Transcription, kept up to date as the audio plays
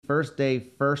first day,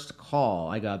 first call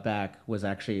I got back was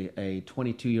actually a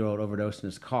 22-year-old overdosed in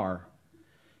his car.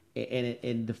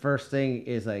 And the first thing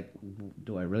is like,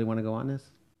 do I really want to go on this?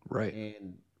 Right.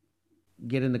 And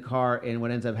get in the car. And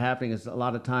what ends up happening is a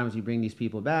lot of times you bring these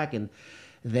people back and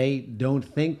they don't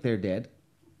think they're dead.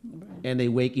 And they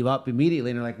wake you up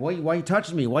immediately, and they're like, "Why you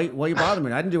touching me? Why you bothering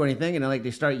me? I didn't do anything." And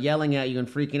they start yelling at you and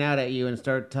freaking out at you, and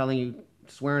start telling you,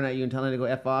 swearing at you, and telling you to go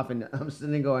f off. And I'm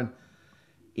sitting there going,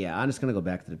 "Yeah, I'm just gonna go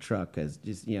back to the truck because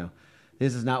this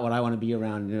is not what I want to be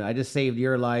around. I just saved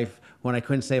your life when I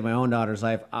couldn't save my own daughter's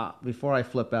life. Before I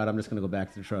flip out, I'm just gonna go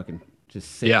back to the truck and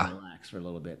just sit and relax for a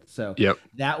little bit." So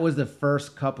that was the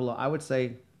first couple of, I would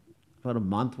say, about a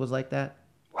month was like that.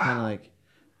 Wow. Kind of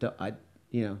like,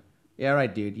 yeah,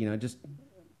 right, dude. Just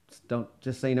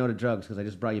say no to drugs because I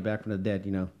just brought you back from the dead.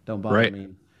 Don't bother me,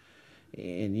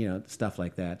 and stuff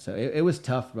like that. So it was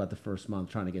tough about the first month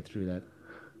trying to get through that.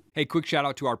 Hey, quick shout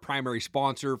out to our primary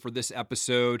sponsor for this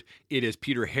episode. It is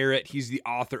Peter Harrett. He's the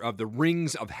author of The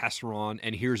Rings of Hesperon,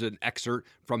 and here's an excerpt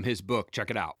from his book. Check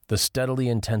it out. The steadily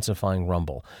intensifying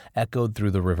rumble echoed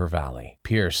through the river valley.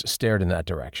 Pierce stared in that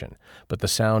direction, but the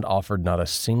sound offered not a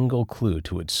single clue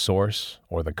to its source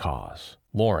or the cause.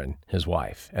 Lauren, his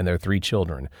wife, and their 3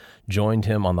 children joined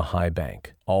him on the high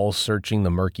bank, all searching the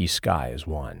murky sky as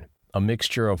one. A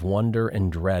mixture of wonder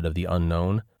and dread of the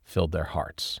unknown filled their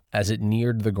hearts. As it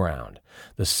neared the ground,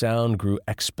 the sound grew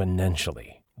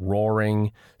exponentially,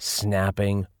 roaring,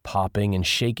 snapping, popping, and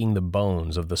shaking the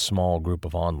bones of the small group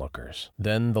of onlookers.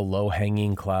 Then the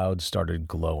low-hanging clouds started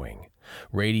glowing,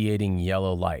 radiating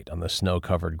yellow light on the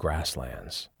snow-covered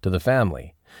grasslands. To the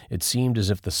family, it seemed as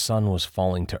if the sun was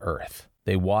falling to earth.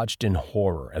 They watched in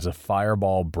horror as a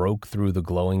fireball broke through the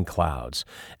glowing clouds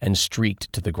and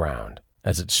streaked to the ground.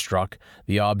 As it struck,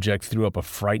 the object threw up a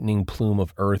frightening plume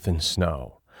of earth and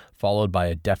snow, followed by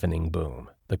a deafening boom.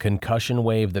 The concussion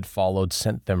wave that followed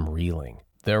sent them reeling.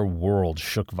 Their world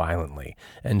shook violently,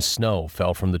 and snow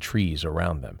fell from the trees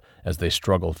around them as they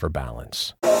struggled for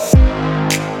balance.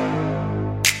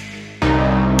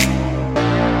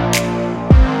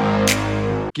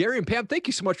 Gary and Pam, thank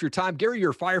you so much for your time. Gary,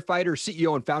 you're a firefighter,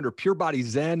 CEO and founder of Pure Body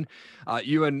Zen.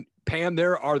 You and Pam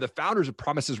there are the founders of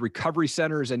Promises Recovery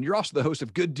Centers, and you're also the host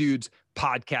of Good Dudes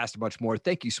podcast and much more.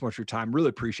 Thank you so much for your time. Really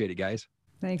appreciate it, guys.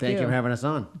 Thank you for having us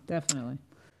on. Definitely.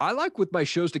 I like with my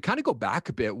shows to kind of go back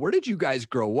a bit. Where did you guys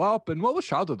grow up, and what was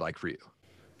childhood like for you?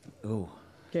 Oh,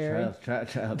 Gary.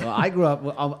 Well, I grew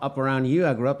up around you.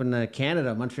 I grew up in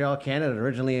Canada, Montreal, Canada.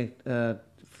 Originally a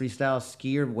freestyle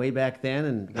skier way back then,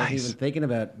 and wasn't even thinking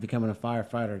about becoming a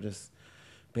firefighter. Just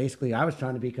basically, I was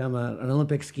trying to become an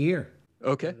Olympic skier.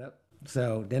 Okay.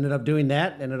 So ended up doing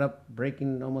that. Ended up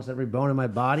breaking almost every bone in my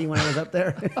body when I was up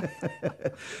there.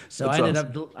 So I ended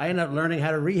up learning how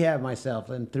to rehab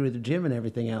myself and through the gym and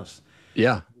everything else.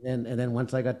 Yeah. And then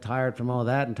once I got tired from all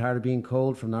that and tired of being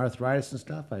cold from the arthritis and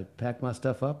stuff, I packed my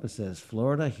stuff up and says,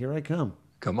 "Florida, here I come."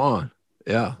 Come on.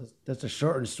 Yeah. That's a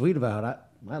short and sweet about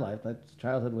my life.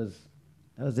 Childhood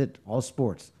that was it. All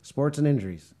sports and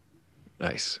injuries.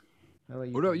 Nice.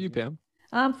 What about you, Pam?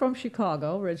 I'm from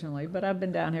Chicago originally, but I've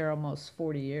been down here almost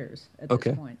 40 years at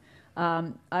this point.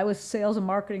 I was sales and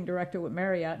marketing director with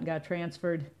Marriott and got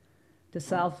transferred to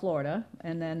South Florida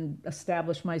and then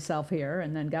established myself here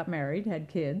and then got married, had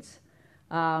kids.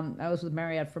 I was with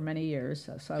Marriott for many years.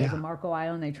 So I was in Marco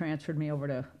Island. They transferred me over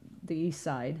to the east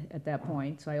side at that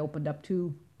point. So I opened up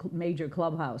 2 major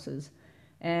clubhouses.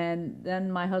 And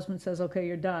then my husband says, "Okay,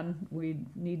 you're done. We're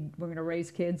going to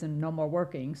raise kids and no more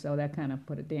working." So that kind of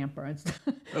put a damper on stuff.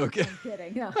 Okay. I'm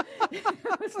kidding. No. It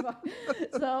was fun.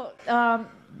 So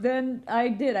then I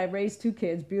did. I raised 2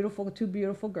 kids, two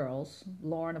beautiful girls.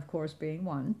 Lauren, of course, being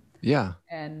one. Yeah.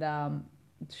 And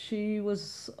she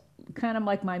was kind of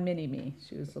like my mini-me.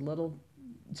 She was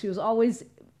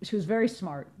very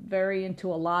smart, very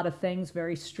into a lot of things,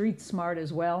 very street smart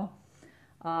as well.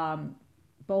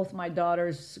 Both my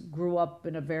daughters grew up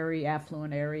in a very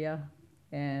affluent area,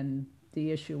 and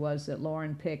the issue was that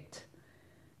Lauren picked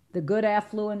the good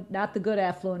affluent, not the good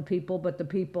affluent people, but the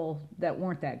people that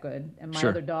weren't that good. And my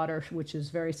other daughter, which is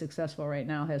very successful right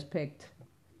now, has picked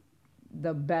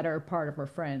the better part of her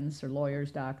friends, her lawyers,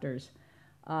 doctors.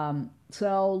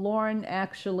 So Lauren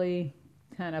actually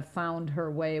kind of found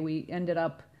her way. We ended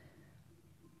up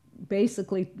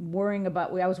basically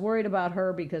I was worried about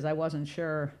her because I wasn't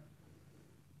sure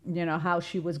how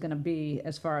she was going to be,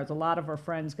 as far as a lot of her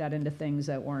friends got into things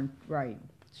that weren't right.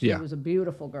 She was a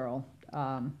beautiful girl.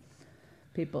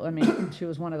 She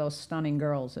was one of those stunning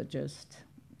girls that just,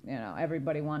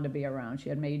 everybody wanted to be around. She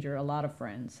had a lot of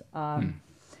friends.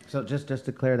 So just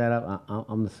to clear that up,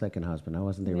 I'm the second husband. I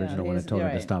wasn't the original one that told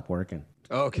her to stop working.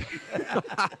 Okay.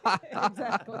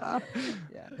 Exactly.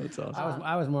 Yeah. That's awesome.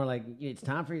 I was more like, it's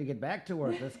time for you to get back to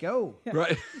work. Let's go.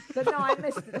 Right. But no, I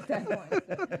missed it at that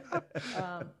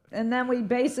point. And then we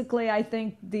basically, I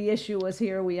think the issue was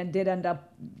here, we did end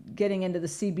up getting into the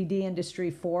CBD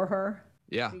industry for her.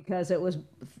 Yeah. Because it was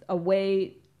a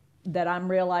way that I'm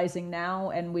realizing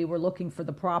now, and we were looking for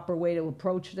the proper way to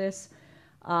approach this.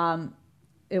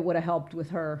 It would have helped with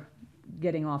her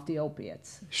getting off the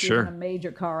opiates. She Sure. was in a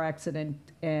major car accident,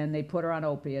 and they put her on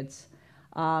opiates.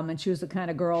 And she was the kind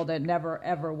of girl that never,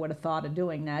 ever would have thought of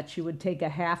doing that. She would take a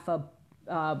half a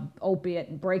opiate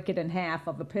and break it in half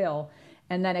of a pill.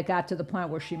 And then it got to the point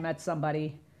where she met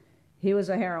somebody. He was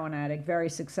a heroin addict, very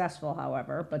successful,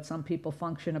 however, but some people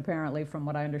function, apparently, from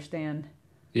what I understand,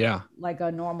 Yeah. like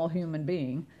a normal human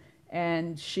being.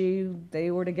 And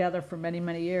they were together for many,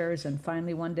 many years, and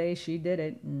finally one day she did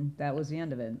it, and that was the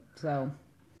end of it. So,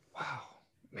 Wow,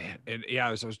 man. And yeah,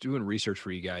 I was doing research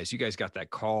for you guys. You guys got that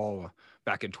call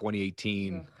back in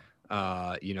 2018,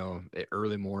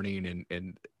 early morning,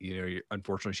 and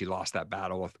unfortunately she lost that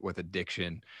battle with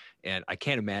addiction. And I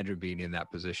can't imagine being in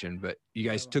that position, but you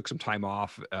guys took some time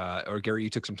off, or Gary, you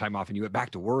took some time off and you went back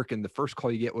to work, and the first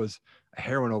call you get was a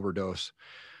heroin overdose.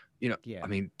 Yeah. I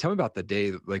mean, tell me about the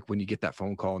day, like when you get that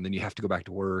phone call and then you have to go back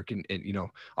to work, and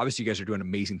obviously you guys are doing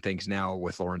amazing things now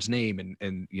with Lauren's name and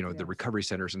the Yes. recovery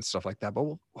centers and stuff like that. But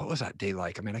what was that day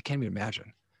like? I mean, I can't even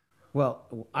imagine.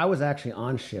 Well, I was actually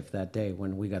on shift that day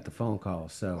when we got the phone call.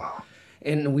 So,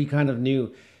 and we kind of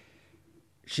knew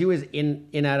she was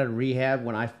in out of rehab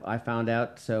when I found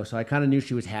out. So I kind of knew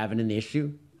she was having an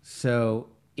issue. So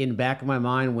in back of my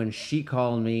mind, when she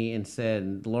called me and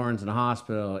said Lauren's in the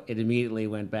hospital, it immediately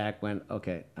went,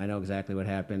 okay, I know exactly what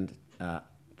happened.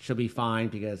 She'll be fine,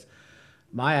 because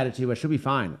my attitude was she'll be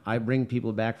fine. I bring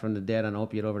people back from the dead on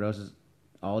opiate overdoses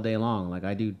all day long. Like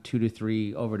I do 2 to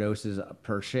 3 overdoses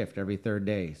per shift every third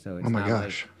day. So it's Oh my not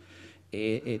gosh.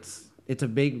 like it's a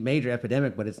big major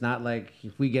epidemic, but it's not like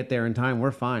if we get there in time,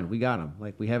 we're fine. We got them.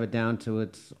 Like we have it down to,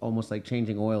 it's almost like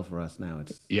changing oil for us now.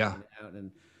 It's Yeah. out,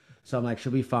 and so I'm like,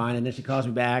 she'll be fine. And then she calls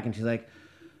me back and she's like,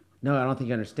 no, I don't think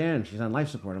you understand. She's on life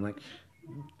support. I'm like,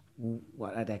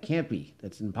 what? That can't be.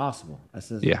 That's impossible. I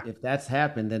says, Yeah. if that's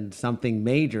happened, then something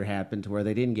major happened to where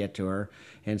they didn't get to her.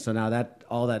 And so now that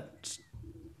all that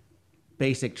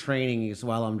basic training is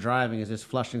while I'm driving is just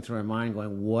flushing through my mind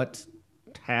going, what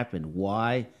happened?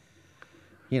 Why?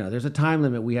 There's a time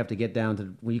limit we have to get down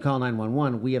to. When you call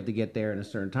 911, we have to get there in a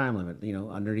certain time limit.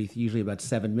 Underneath usually about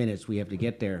 7 minutes, we have to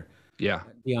get there. Yeah.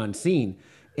 Be on scene.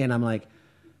 And I'm like,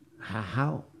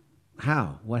 how?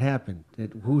 What happened?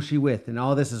 Who's she with? And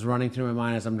all this is running through my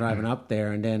mind as I'm driving up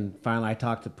there. And then finally I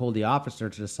pulled the officer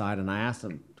to the side and I asked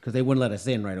him, because they wouldn't let us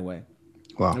in right away.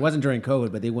 Wow. It wasn't during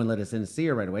COVID, but they wouldn't let us in to see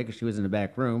her right away because she was in the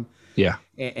back room. Yeah.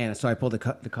 And so I pulled the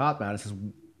cop out. I says,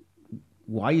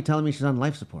 why are you telling me she's on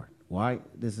life support? Why?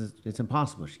 It's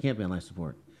impossible. She can't be on life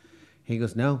support. He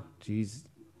goes, no, she's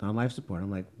on life support.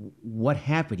 I'm like, what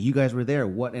happened? You guys were there.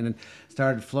 What? And then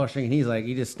started flushing. And he's like,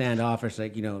 you just standoffish.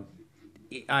 Like,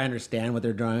 I understand what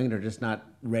they're doing. They're just not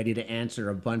ready to answer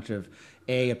a bunch of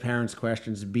a parent's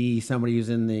questions. B, somebody who's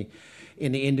in the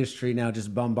industry now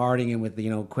just bombarding him with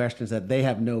questions that they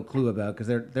have no clue about, because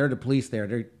they're the police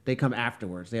there. They come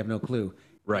afterwards. They have no clue.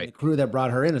 Right. And the crew that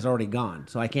brought her in is already gone.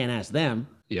 So I can't ask them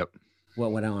Yep.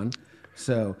 what went on.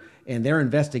 So, and they're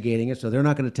investigating it, so they're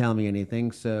not going to tell me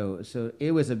anything. So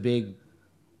it was a big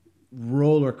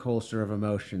roller coaster of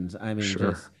emotions. I mean,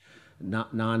 Sure. just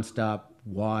not nonstop.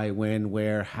 Why, when,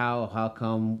 where, how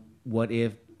come, what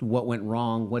if, what went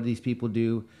wrong? What did these people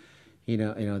do?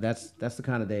 That's the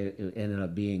kind of day it ended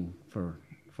up being for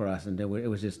us. And it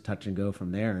was just touch and go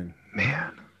from there. And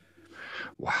Man.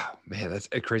 Wow, man, that's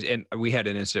crazy. And we had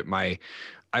an incident.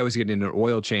 I was getting an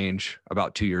oil change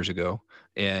about 2 years ago,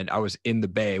 and I was in the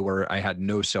bay where I had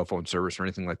no cell phone service or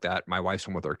anything like that. My wife's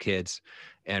home with our kids,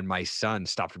 and my son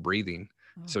stopped breathing.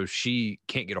 So she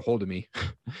can't get a hold of me.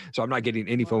 So I'm not getting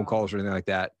any phone calls or anything like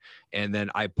that. And then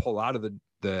I pull out of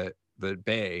the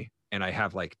bay, and I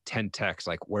have like 10 texts,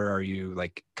 like, where are you?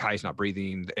 Like, Kai's not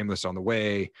breathing, the ambulance is on the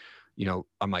way.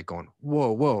 I'm like going,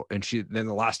 whoa. And then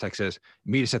the last text says,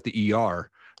 meet us at the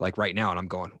ER, like right now. And I'm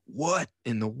going, what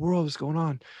in the world is going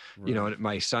on? Right. And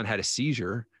my son had a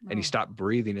seizure and he stopped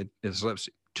breathing, and his lips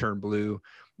turned blue.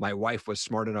 My wife was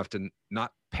smart enough to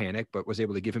not panic, but was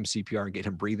able to give him CPR and get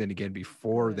him breathing again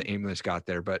before the ambulance got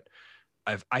there. But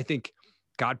I think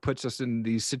God puts us in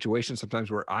these situations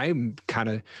sometimes where I'm kind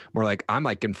of more like, I'm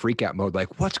like in freak out mode,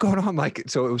 like what's going on? Like,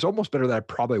 so it was almost better that I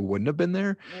probably wouldn't have been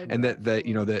there. And that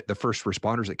the first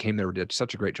responders that came there did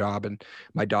such a great job. And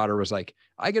my daughter was like,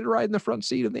 I get to ride in the front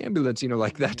seat of the ambulance,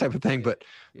 like that type of thing. But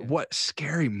what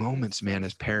scary moments, man,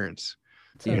 as parents,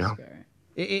 So scary.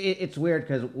 It's weird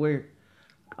because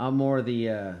I'm more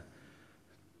the,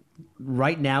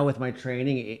 right now with my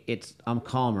training, I'm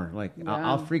calmer. Like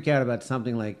I'll freak out about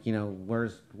something like,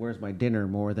 where's my dinner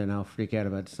more than I'll freak out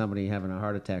about somebody having a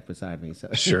heart attack beside me. So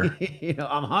sure,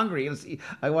 I'm hungry.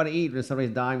 I want to eat. If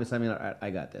somebody's dying beside me, I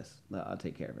got this. I'll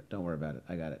take care of it. Don't worry about it.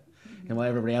 I got it. And while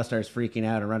everybody else starts freaking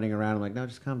out and running around, I'm like, no,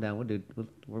 just calm down.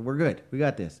 We're good. We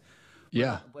got this.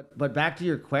 Yeah. But back to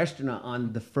your question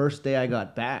on the first day I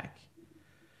got back,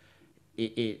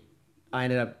 I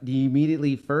ended up the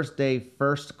immediately first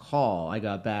call I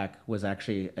got back was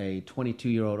actually a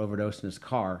 22-year-old overdosed in his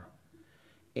car.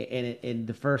 And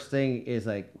the first thing is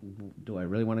like, do I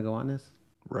really want to go on this?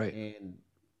 Right. And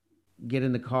get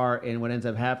in the car. And what ends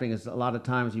up happening is a lot of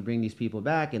times you bring these people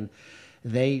back and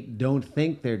they don't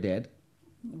think they're dead.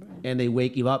 And they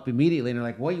wake you up immediately and they're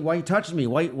like, why you touching me?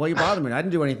 Why you bothering me? I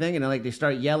didn't do anything. And they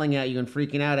start yelling at you and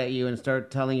freaking out at you and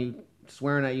start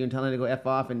swearing at you and telling you to go F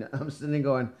off. And I'm sitting there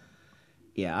going,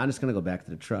 yeah, I'm just going to go back to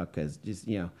the truck because this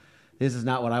is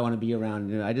not what I want to be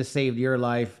around. I just saved your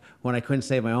life when I couldn't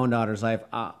save my own daughter's life.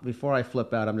 Before I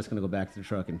flip out, I'm just going to go back to the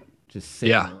truck and just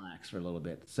sit and relax for a little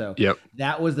bit. So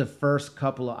that was the first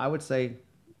couple of, I would say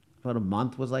about a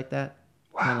month was like that.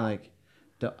 Wow. Kind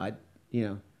of like,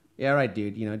 yeah, right,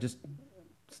 dude. Just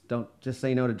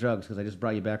say no to drugs because I just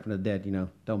brought you back from the dead.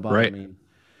 Don't bother me.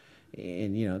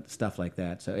 And stuff like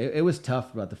that. So it was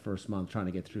tough about the first month trying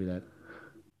to get through that.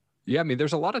 Yeah, I mean,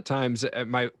 there's a lot of times.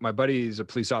 My buddy is a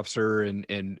police officer,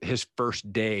 and his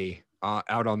first day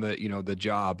out on the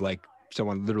job, like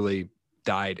someone literally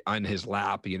died on his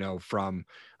lap, from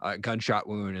a gunshot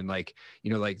wound, and like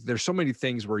there's so many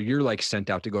things where you're like sent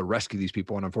out to go rescue these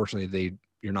people, and unfortunately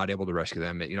you're not able to rescue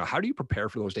them. How do you prepare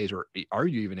for those days, or are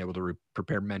you even able to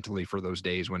prepare mentally for those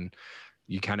days when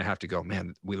you kind of have to go,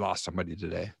 man, we lost somebody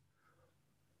today?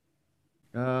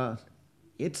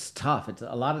 It's tough. It's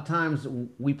a lot of times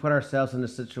we put ourselves in a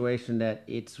situation that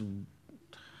it's,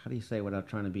 how do you say without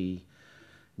trying to be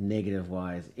negative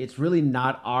wise? It's really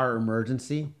not our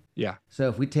emergency. Yeah. So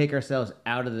if we take ourselves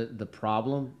out of the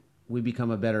problem, we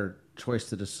become a better choice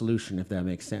to the solution, if that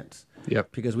makes sense.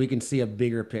 Yep. Because we can see a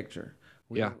bigger picture.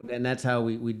 And that's how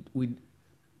we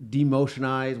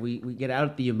demotionize. We get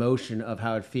out the emotion of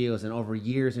how it feels. And over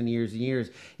years and years and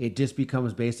years, it just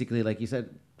becomes basically, like you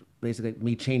said, basically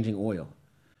me changing oil.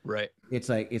 Right. It's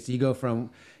you go from,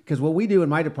 because what we do in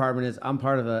my department is I'm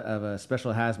part of a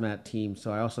special hazmat team.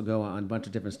 So I also go on a bunch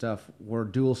of different stuff. We're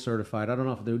dual certified. I don't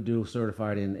know if they're dual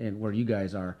certified in where you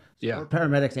guys are. So we're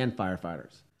paramedics and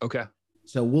firefighters. Okay.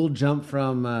 So we'll jump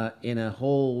from in a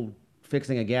hole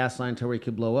fixing a gas line to where it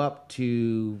could blow up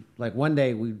to, like, one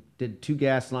day we did 2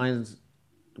 gas lines,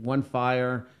 1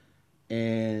 fire,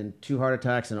 and 2 heart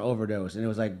attacks and an overdose. And it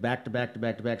was like back to back to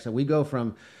back to back. So we go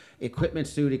from equipment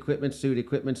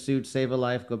suit, save a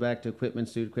life, go back to equipment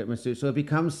suit. So it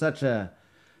becomes such a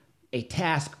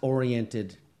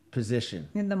task-oriented position.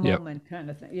 In the moment kind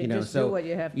of thing. You just do what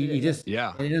you have to do.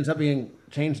 And it ends up being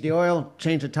change the oil,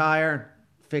 change the tire,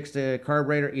 fix the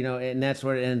carburetor, and that's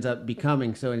what it ends up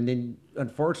becoming. So, and then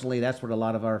unfortunately, that's what a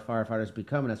lot of our firefighters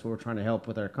become, and that's what we're trying to help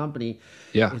with our company.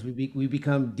 Yeah. Is we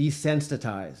become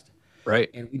desensitized.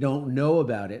 Right. And we don't know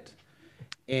about it.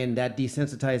 And that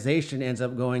desensitization ends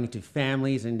up going to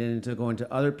families and then into going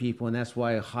to other people. And that's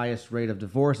why the highest rate of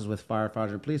divorces with firefighters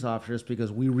and police officers,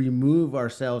 because we remove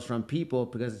ourselves from people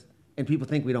and people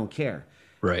think we don't care.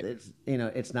 Right.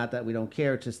 It's not that we don't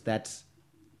care. It's just that's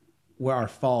where our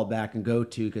fallback and go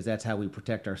to, because that's how we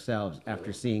protect ourselves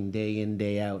after seeing day in,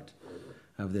 day out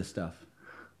of this stuff.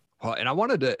 Well, and I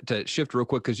wanted to shift real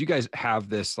quick because you guys have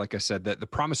this, like I said, the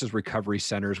Promises Recovery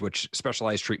Centers, which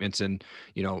specialize treatments in,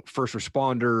 first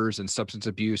responders and substance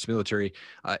abuse, military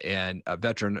and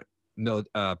veteran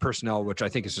personnel, which I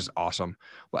think is just awesome.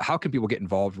 Well, how can people get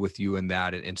involved with you in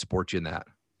that and support you in that?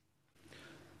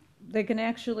 They can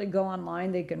actually go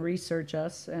online. They can research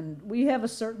us, and we have a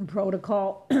certain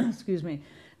protocol, excuse me,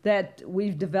 that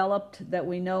we've developed that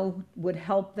we know would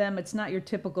help them. It's not your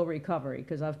typical recovery,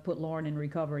 because I've put Lauren in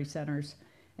recovery centers,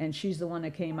 and she's the one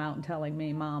that came out and telling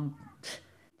me, Mom,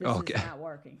 this is not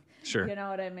working. Sure. You know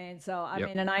what I mean? So,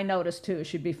 and I noticed too,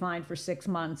 she'd be fine for 6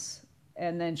 months,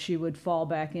 and then she would fall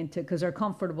back into, because they're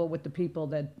comfortable with the people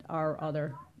that are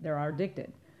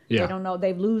addicted. Yeah. They don't know,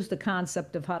 they lose the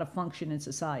concept of how to function in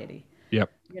society.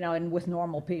 Yep. and with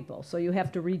normal people. So you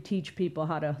have to reteach people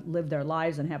how to live their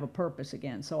lives and have a purpose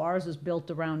again. So ours is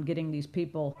built around getting these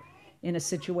people in a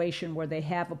situation where they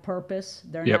have a purpose.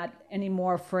 They're not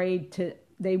anymore afraid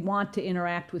they want to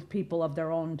interact with people of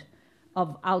their own,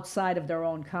 of outside of their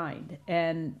own kind.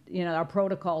 And, our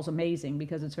protocol is amazing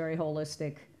because it's very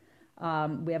holistic.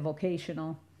 We have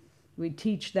vocational. We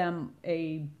teach them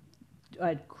a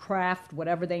craft,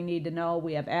 whatever they need to know.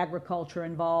 We have agriculture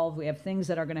involved. We have things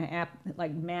that are going to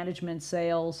like management,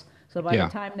 sales. So by the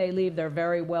time they leave, they're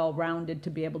very well rounded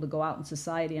to be able to go out in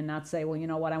society and not say, well, you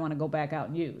know what, I want to go back out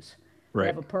and use. They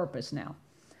have a purpose now.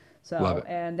 So,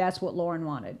 and that's what Lauren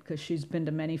wanted, because she's been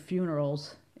to many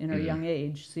funerals in her young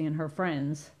age, seeing her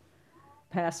friends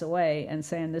pass away and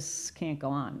saying, this can't go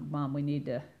on. Mom, we need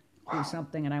to do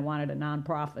something. And I wanted a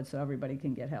nonprofit so everybody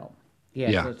can get help.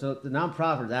 Yeah. So the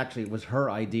nonprofit actually was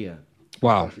her idea.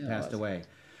 Wow. She passed away.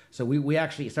 So we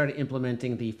actually started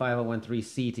implementing the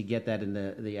 501(c) to get that in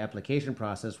the application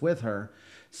process with her,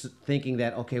 thinking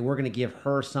that, okay, we're going to give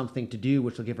her something to do,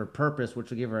 which will give her purpose, which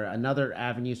will give her another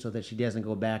avenue so that she doesn't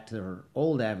go back to her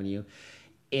old avenue.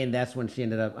 And that's when she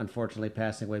ended up, unfortunately,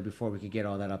 passing away before we could get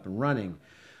all that up and running.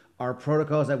 Our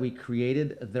protocols that we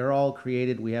created, they're all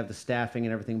created. We have the staffing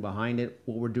and everything behind it.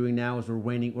 What we're doing now is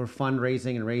we're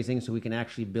fundraising and raising so we can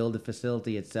actually build the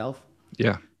facility itself.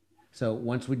 Yeah. So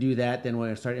once we do that, then we're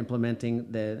going to start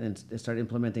implementing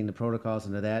the protocols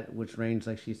into that, which range,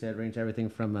 like she said, everything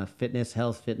from health fitness.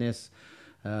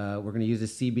 We're going to use the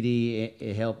CBD.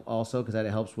 It help also because that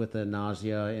helps with the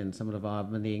nausea and some of the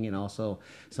vomiting, and also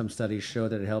some studies show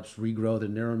that it helps regrow the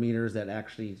neurometers that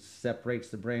actually separates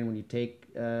the brain when you take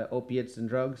opiates and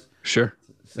drugs. Sure.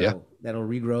 So that'll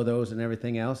regrow those and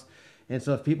everything else. And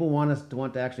so if people want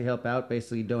to actually help out,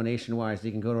 basically donation-wise,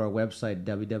 you can go to our website,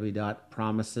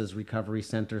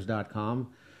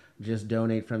 www.promisesrecoverycenters.com. Just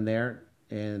donate from there.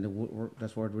 And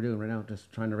that's what we're doing right now,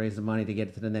 just trying to raise the money to get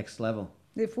it to the next level.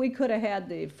 If we could have had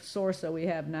the source that we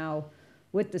have now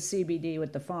with the CBD,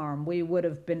 with the farm, we would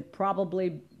have been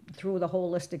probably through the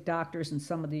holistic doctors, and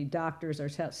some of the doctors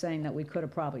are saying that we could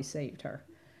have probably saved her.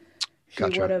 She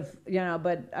would have,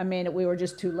 but I mean, we were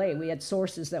just too late. We had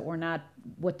sources that were not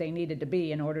what they needed to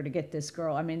be in order to get this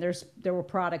girl. I mean, there were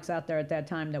products out there at that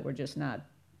time that were just not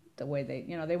the way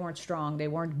they weren't strong. They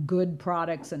weren't good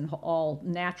products and all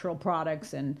natural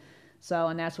products. And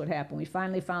that's what happened. We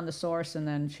finally found the source, and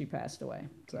then she passed away.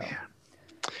 So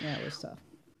yeah, it was tough.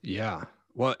 Yeah.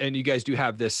 Well, and you guys do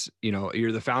have this,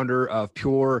 you're the founder of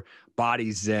Pure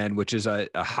Body Zen, which is a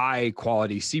high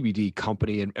quality CBD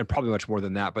company, and probably much more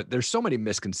than that. But there's so many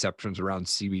misconceptions around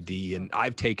CBD, and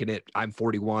I've taken it. I'm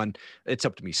 41. It's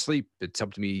helped me sleep. It's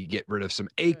helped me get rid of some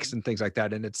aches and things like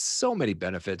that. And it's so many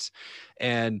benefits.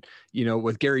 And,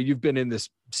 with Gary, you've been in this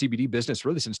CBD business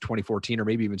really since 2014, or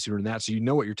maybe even sooner than that. So you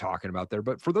know what you're talking about there.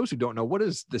 But for those who don't know, what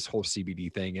is this whole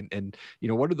CBD thing? And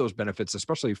what are those benefits,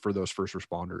 especially for those first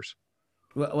responders?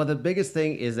 Well, the biggest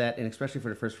thing is that, and especially for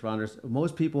the first responders,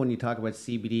 most people, when you talk about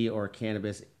CBD or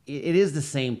cannabis, it is the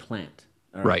same plant.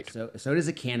 Right. So it is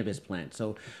a cannabis plant.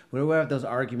 So we have those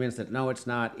arguments that, no, it's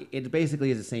not. It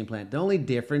basically is the same plant. The only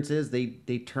difference is they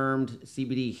termed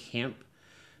CBD hemp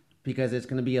because it's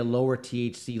going to be a lower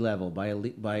THC level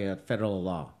by a federal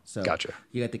law. So gotcha.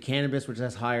 You got the cannabis, which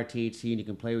has higher THC, and you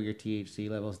can play with your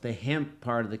THC levels. The hemp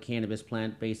part of the cannabis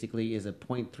plant basically is a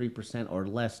 0.3% or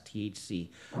less THC,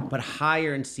 but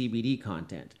higher in CBD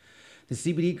content. The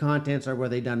CBD contents are where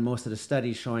they've done most of the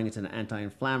studies showing it's an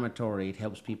anti-inflammatory. It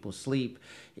helps people sleep.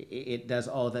 It does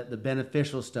all that, the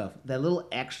beneficial stuff. That little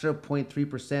extra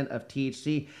 0.3% of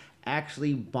THC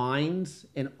actually binds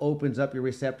and opens up your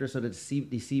receptor so that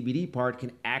the CBD part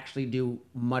can actually do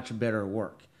much better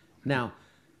work. Now,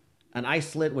 an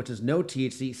isolate, which is no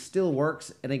THC, still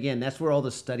works. And again, that's where all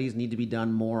the studies need to be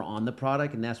done more on the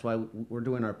product. And that's why we're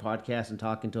doing our podcast and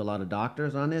talking to a lot of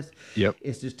doctors on this. Yep.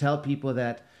 Is to tell people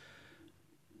that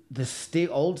the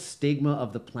old stigma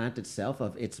of the plant itself,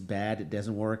 of it's bad, it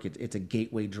doesn't work, it's a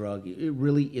gateway drug. It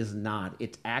really is not.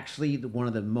 It's actually one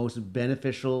of the most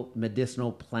beneficial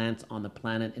medicinal plants on the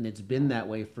planet, and it's been that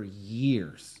way for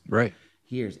years. Right.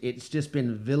 Years. It's just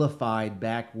been vilified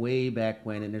way back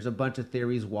when, and there's a bunch of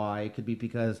theories why. It could be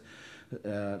because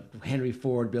Henry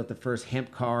Ford built the first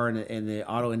hemp car, and the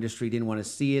auto industry didn't want to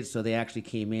see it, so they actually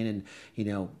came in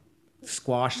and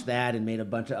squashed that and made a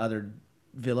bunch of other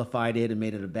vilified it and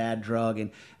made it a bad drug.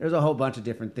 And there's a whole bunch of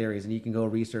different theories, and you can go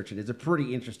research it. It's a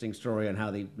pretty interesting story on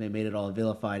how they made it all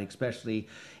vilified, especially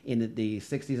in the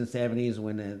 60s and 70s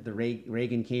when the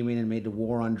Reagan came in and made the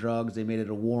war on drugs. They made it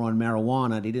a war on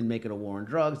marijuana. They didn't make it a war on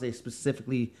drugs. They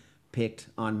specifically picked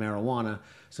on marijuana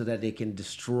so that they can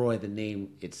destroy the name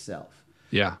itself.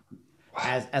 Yeah.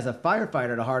 As a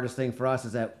firefighter, the hardest thing for us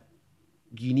is that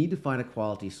you need to find a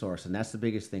quality source, and that's the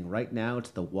biggest thing. Right now,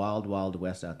 it's the wild, wild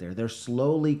west out there. They're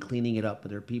slowly cleaning it up, but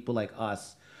there are people like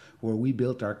us where we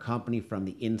built our company from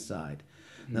the inside.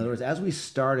 In other words, as we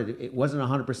started, it wasn't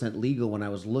 100% legal when I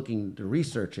was looking to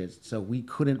research it, so we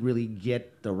couldn't really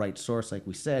get the right source, like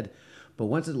we said. But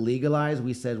once it legalized,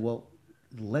 we said, well,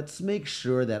 let's make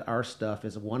sure that our stuff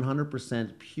is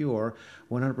 100% pure,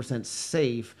 100%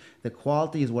 safe. The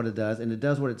quality is what it does, and it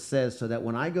does what it says, so that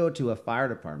when I go to a fire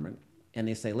department and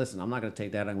they say, listen, I'm not going to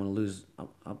take that. I'm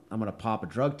going to pop a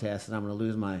drug test, and I'm going to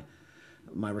lose my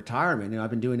retirement. I've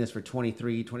been doing this for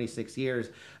 23, 26 years.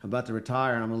 I'm about to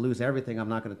retire, and I'm going to lose everything. I'm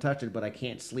not going to touch it, but I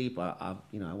can't sleep. I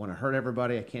want to hurt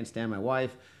everybody. I can't stand my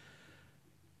wife.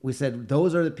 We said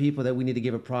those are the people that we need to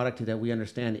give a product to that we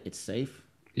understand it's safe.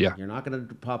 Yeah. You're not going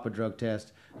to pop a drug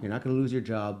test. You're not going to lose your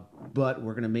job, but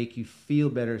we're going to make you feel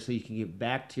better so you can get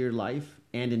back to your life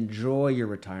and enjoy your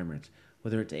retirement,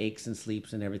 whether it's aches and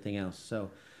sleeps and everything else.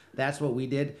 So that's what we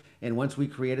did. And once we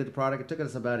created the product, it took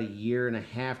us about 1.5 years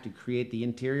to create the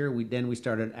interior. We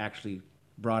started actually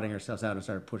broadening ourselves out and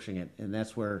started pushing it. And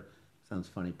that's where, sounds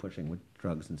funny, pushing with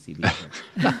drugs and CBD.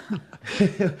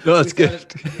 No, that's good.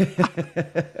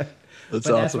 That's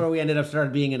awesome. That's where we ended up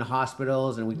started being in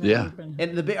hospitals, and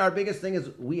And our biggest thing is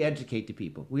we educate the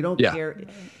people. We don't care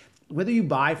whether you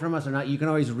buy from us or not. You can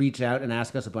always reach out and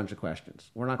ask us a bunch of questions.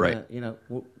 We're not going to,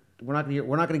 we're not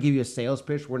going to give you a sales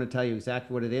pitch. We're going to tell you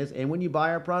exactly what it is. And when you buy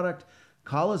our product,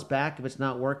 call us back if it's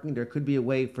not working. There could be a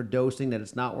way for dosing that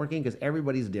it's not working because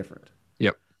everybody's different.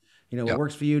 Yep. What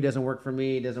works for you doesn't work for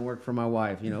me, doesn't work for my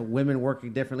wife. Women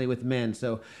working differently with men.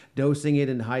 So dosing it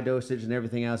in high dosage and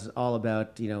everything else is all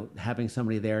about, having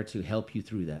somebody there to help you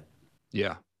through that.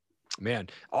 Yeah, man.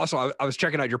 Also, I was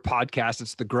checking out your podcast.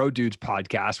 It's the Grow Dudes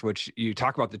podcast, which you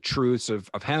talk about the truths of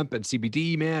hemp and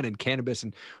CBD, man, and cannabis,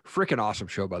 and freaking awesome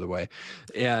show, by the way.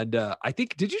 And I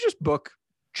think, did you just book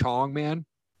Chong, man?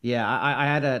 Yeah, I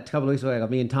had a couple of weeks ago.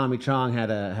 Me and Tommy Chong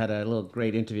had a little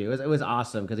great interview. It was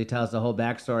awesome because he tells the whole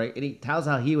backstory, and he tells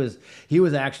how he was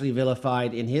actually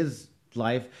vilified in his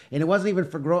life, and it wasn't even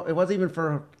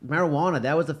for marijuana.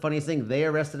 That was the funniest thing. They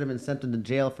arrested him and sent him to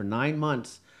jail for 9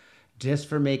 months just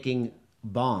for making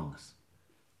bongs.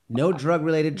 No drug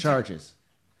related charges.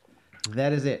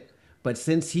 That is it. But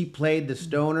since he played the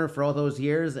stoner for all those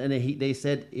years, and they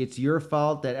said, it's your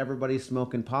fault that everybody's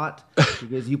smoking pot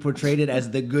because you portrayed it as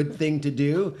the good thing to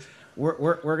do,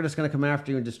 we're just going to come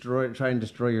after you and try and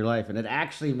destroy your life. And it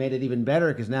actually made it even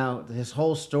better because now his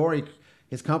whole story,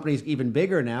 his company's even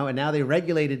bigger now, and now they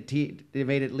regulated, they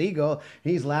made it legal.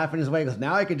 And he's laughing his way. He goes,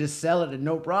 now I can just sell it and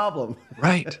no problem.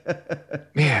 Right.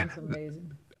 Man. That's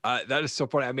amazing. That is so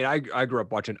funny. I mean, I grew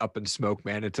up watching Up in Smoke,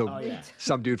 man, until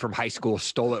some dude from high school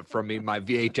stole it from me, my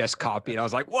VHS copy, and I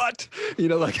was like, "What?"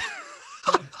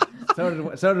 So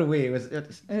did we.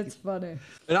 It's funny.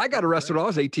 And I got arrested when I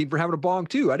was 18 for having a bong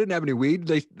too. I didn't have any weed.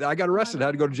 I got arrested. I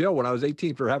had to go to jail when I was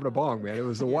 18 for having a bong, man. It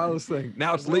was the wildest thing.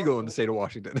 Now it's legal in the state of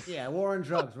Washington. Yeah, war on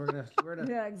drugs. We're gonna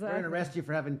exactly. We're gonna arrest you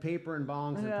for having paper and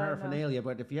bongs and paraphernalia.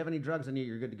 But if you have any drugs in you,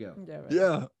 you're good to go. Yeah. Right.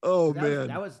 Yeah. Oh man.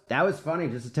 That was funny.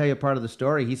 Just to tell you a part of the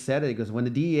story, he said it. He goes, when the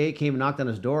DEA came and knocked on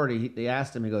his door, they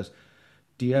asked him. He goes,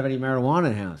 "Do you have any marijuana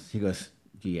in the house?" He goes,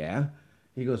 "Yeah."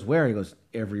 He goes, "Where?" He goes,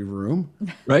 "Every room."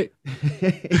 Right. He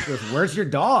goes, "Where's your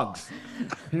dogs?" And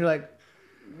you're like,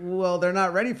 "Well, they're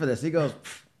not ready for this." He goes,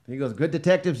 "Good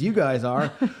detectives you guys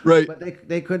are." Right. But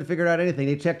they couldn't figure out anything.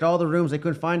 They checked all the rooms. They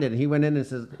couldn't find it. And he went in and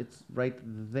says, "It's right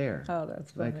there." Oh,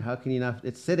 that's funny. Like, how can you not?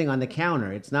 It's sitting on the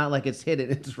counter. It's not like it's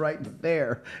hidden. It's right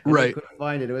there. And right. They couldn't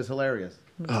find it. It was hilarious.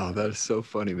 Oh, that is so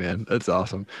funny, man. That's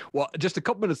awesome. Well, just a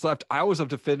couple minutes left. I always love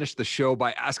to finish the show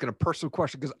by asking a personal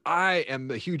question because I am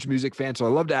a huge music fan. So I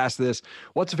love to ask this.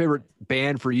 What's a favorite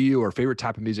band for you or favorite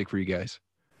type of music for you guys?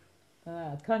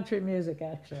 Country music,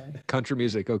 actually. Country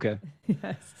music. Okay.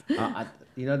 Yes. To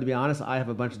be honest, I have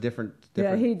a bunch of different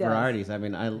he does. varieties. I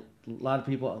mean, a lot of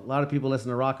people listen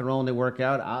to rock and roll when they work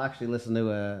out. I'll actually listen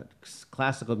to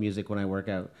classical music when I work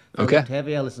out. If I lift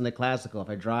heavy, I listen to classical. If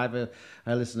I drive,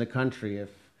 I listen to country.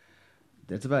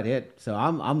 That's about it. So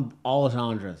I'm all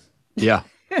genres. Yeah.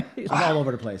 I'm all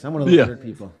over the place. I'm one of those weird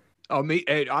people. Oh, me,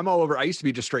 hey, I'm all over. I used to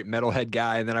be just straight metalhead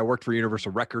guy, and then I worked for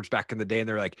Universal Records back in the day, and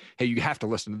they're like, "Hey, you have to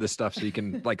listen to this stuff so you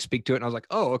can like speak to it." And I was like,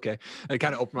 "Oh, okay." And it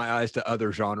kind of opened my eyes to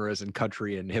other genres and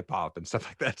country and hip hop and stuff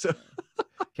like that. So,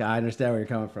 yeah, I understand where you're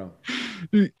coming from.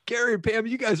 Gary and Pam,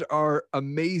 you guys are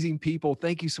amazing people.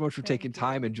 Thank you so much for taking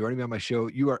time and joining me on my show.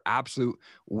 You are absolute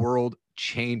world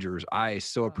changers. I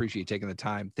so appreciate taking the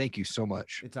time. Thank you so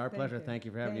much. It's our pleasure. Thank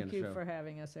you for having me on the show. Thank you for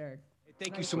having us, Eric.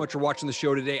 Thank you so much for watching the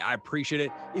show today. I appreciate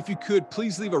it. If you could,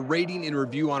 please leave a rating and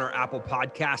review on our Apple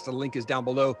podcast. The link is down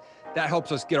below. That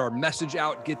helps us get our message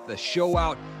out, get the show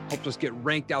out, helps us get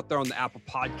ranked out there on the Apple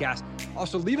podcast.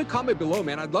 Also, leave a comment below,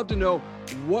 man. I'd love to know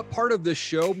what part of this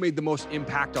show made the most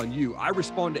impact on you. I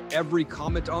respond to every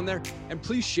comment on there. And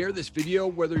please share this video,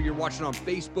 whether you're watching on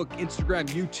Facebook, Instagram,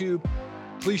 YouTube.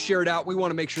 Please share it out. We want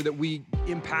to make sure that we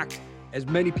impact as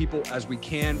many people as we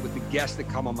can with the guests that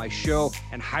come on my show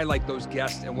and highlight those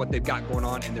guests and what they've got going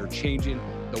on, and they're changing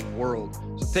the world.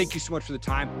 So thank you so much for the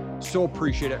time. So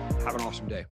appreciate it. Have an awesome day.